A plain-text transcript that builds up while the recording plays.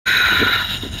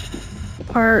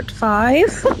part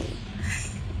 5.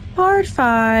 Part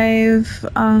 5.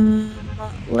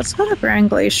 Let's go to Grand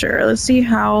Glacier. Let's see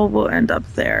how we'll end up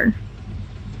there.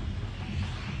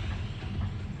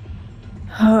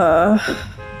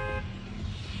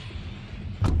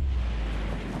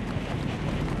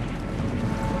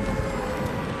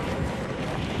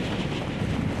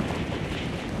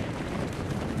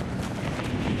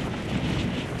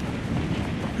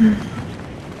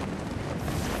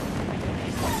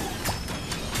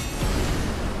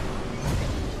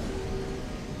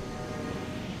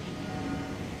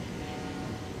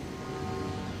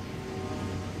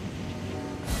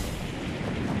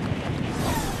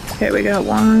 Okay, we got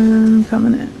one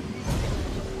coming in.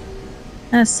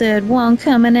 I said one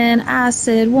coming in. I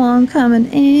said one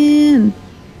coming in.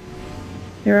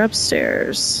 They're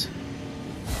upstairs.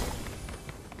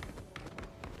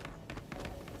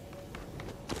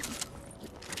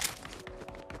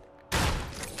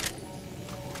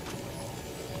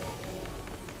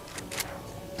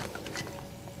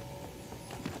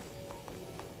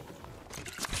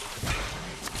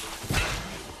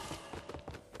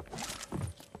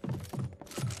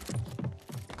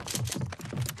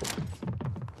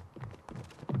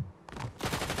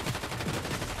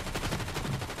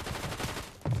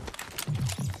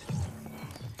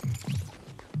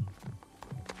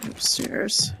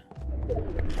 Upstairs.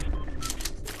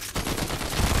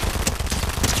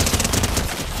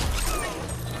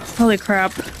 Holy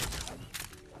crap.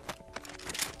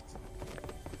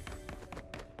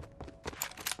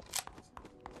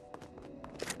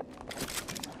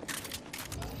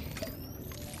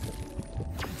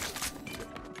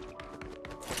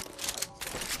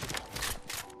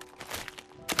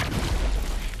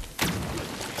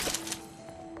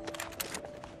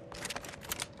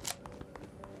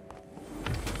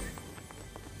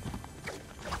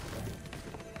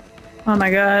 Oh my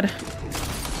god.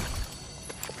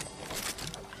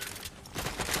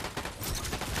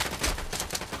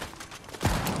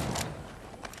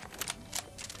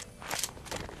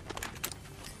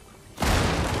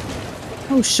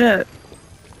 Oh shit.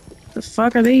 The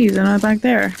fuck are they using back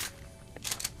there?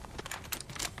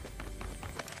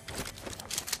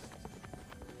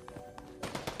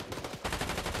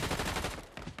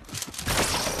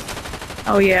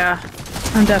 Oh yeah.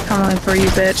 I'm definitely for you,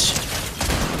 bitch.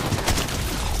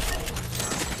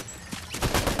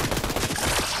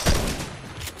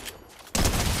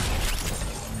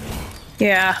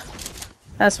 Yeah.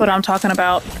 That's what I'm talking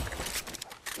about.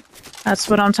 That's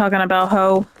what I'm talking about,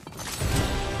 ho.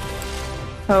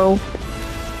 Ho.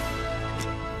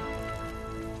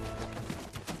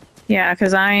 Yeah,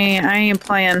 cause I ain't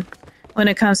playing when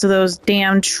it comes to those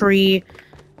damn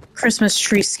Christmas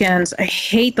tree skins. I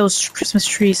hate those Christmas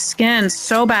tree skins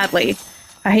so badly.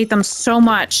 I hate them so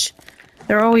much.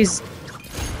 They're always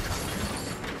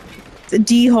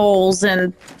D-holes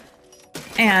and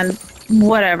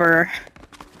whatever.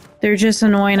 They're just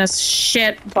annoying as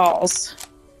shit balls.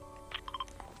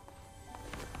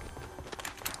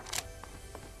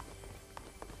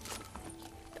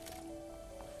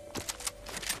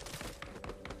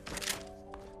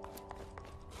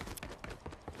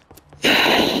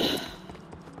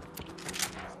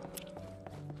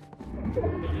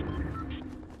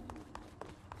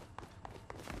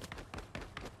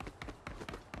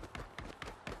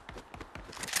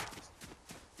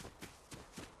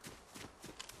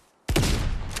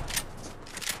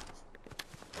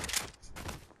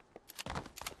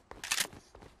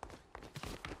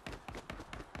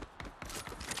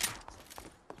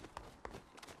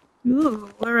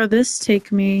 Ooh, where will this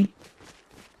take me?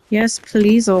 Yes,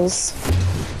 pleaseles.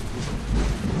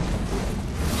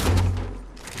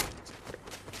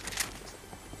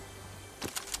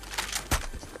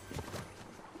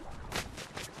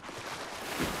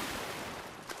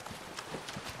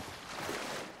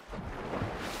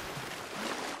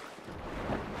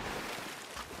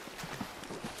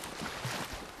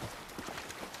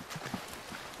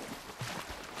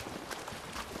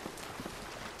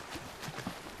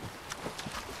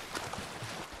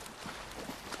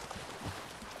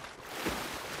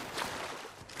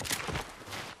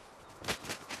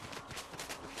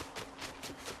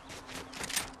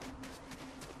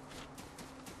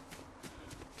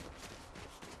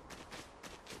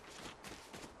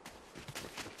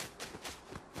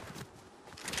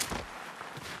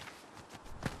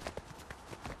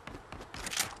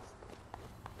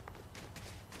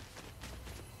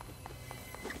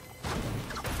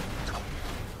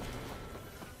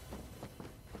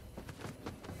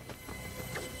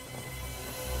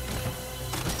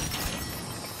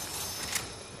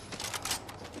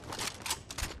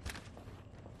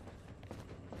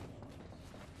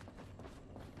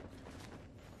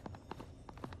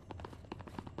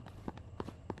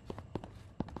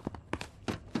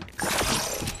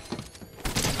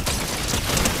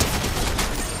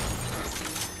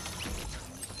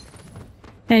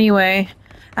 Anyway,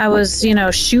 I was, you know,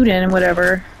 shooting and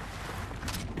whatever.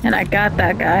 And I got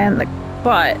that guy in the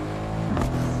butt.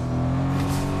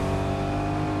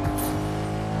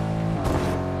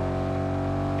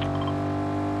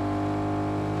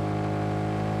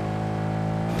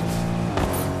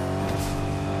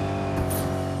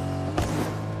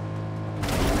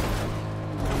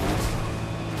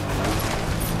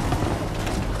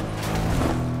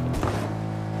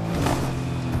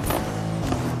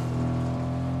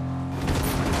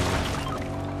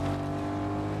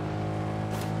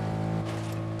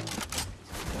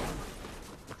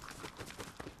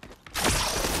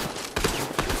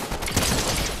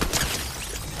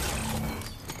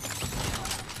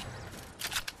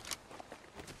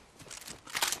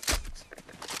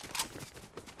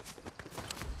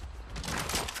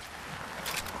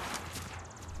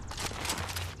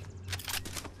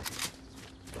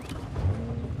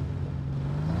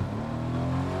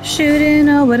 Shooting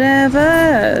or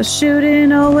whatever,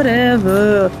 shooting or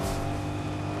whatever.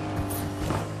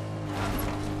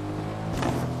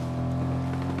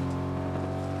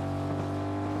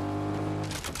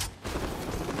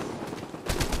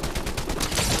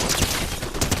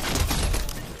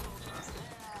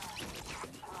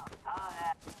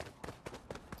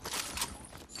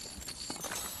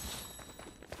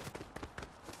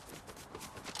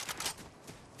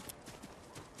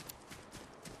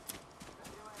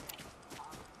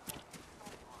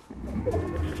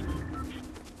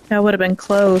 That would have been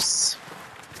close.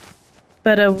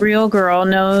 But a real girl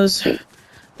knows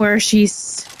where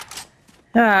she's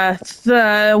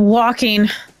walking.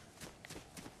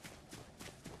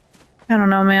 I don't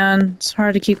know, man. It's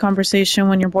hard to keep conversation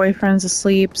when your boyfriend's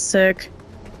asleep, sick.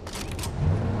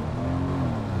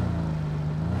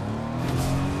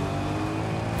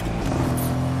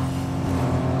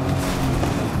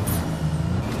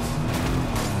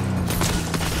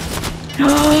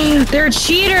 They're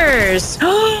cheaters!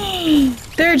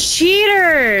 They're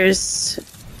cheaters!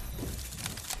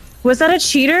 Was that a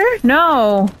cheater?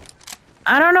 No.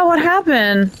 I don't know what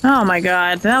happened. Oh my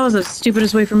god, that was the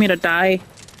stupidest way for me to die.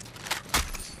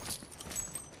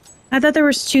 I thought there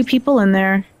was 2 people in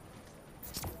there.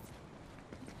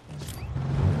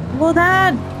 Well,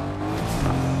 that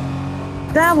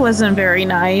wasn't very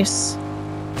nice.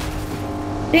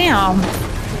 Damn.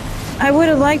 I would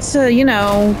have liked to, you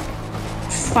know,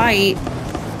 fight.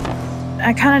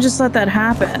 I kind of just let that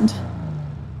happen.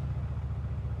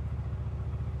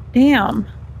 Damn.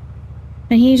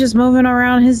 And he's just moving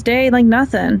around his day like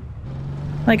nothing.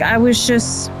 Like I was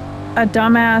just a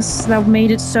dumbass that made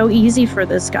it so easy for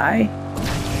this guy.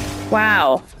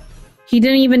 Wow. He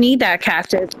didn't even need that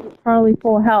cactus. He was probably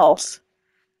full health.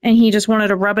 And he just wanted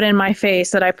to rub it in my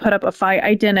face that I put up a fight.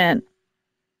 I didn't.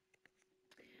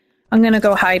 I'm gonna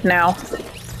go hide now.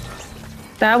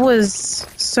 That was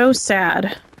so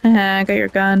sad. I got your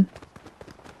gun.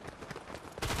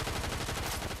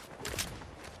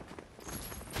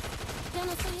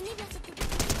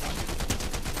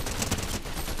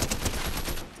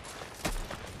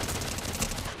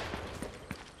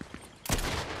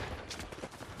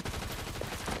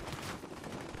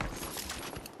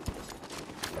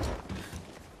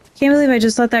 Can't believe I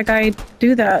just let that guy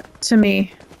do that to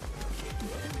me.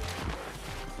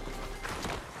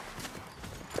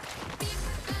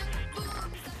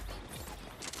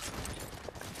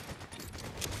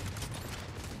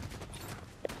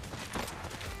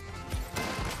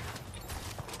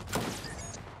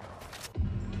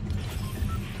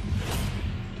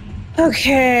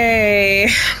 Okay.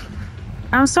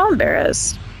 I'm so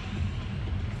embarrassed.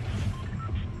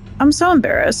 I'm so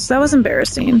embarrassed. That was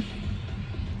embarrassing.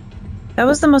 That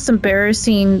was the most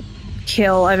embarrassing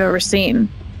kill I've ever seen.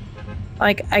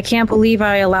 Like, I can't believe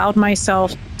I allowed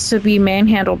myself to be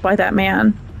manhandled by that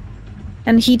man.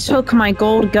 And he took my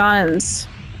gold guns.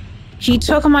 He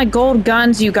took my gold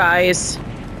guns, you guys.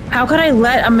 How could I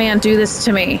let a man do this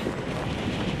to me?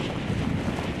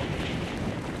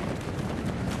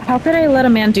 How could I let a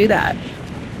man do that?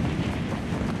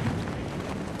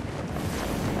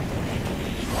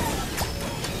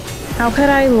 How could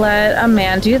I let a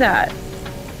man do that?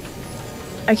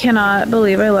 I cannot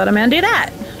believe I let a man do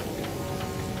that.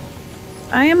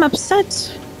 I am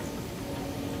upset.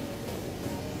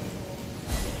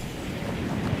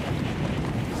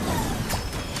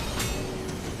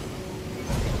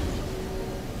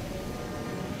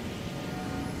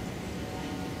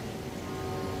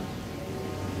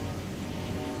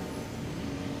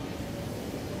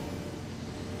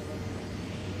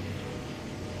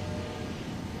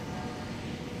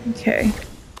 Okay.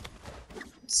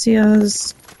 See how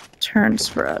this turns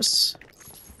for us.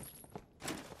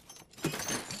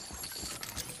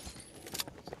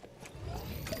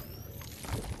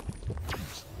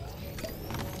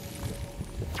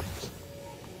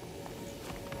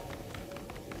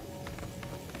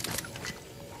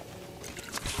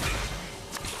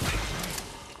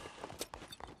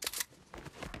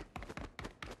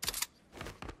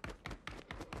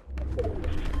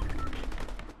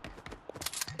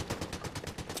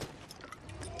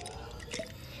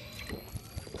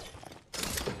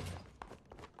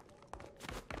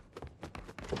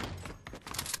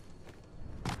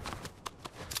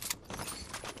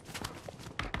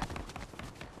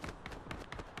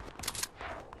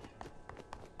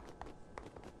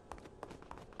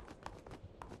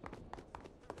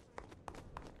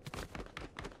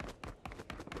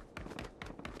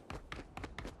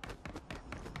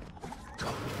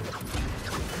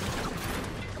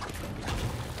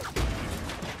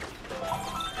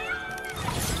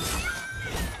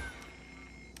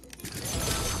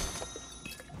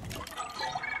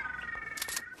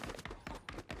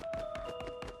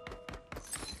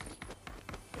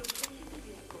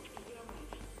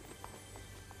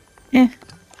 Eh.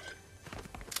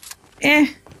 Eh.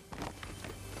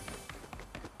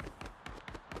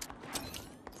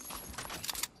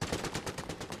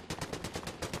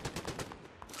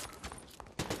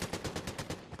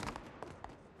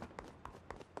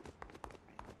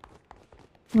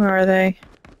 Where are they?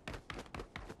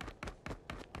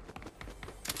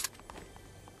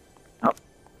 Oh.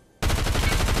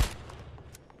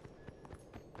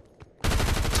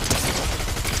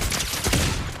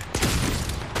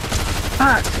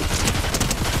 Fuck.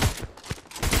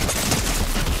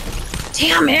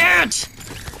 Damn it!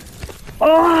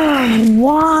 Oh,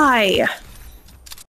 why?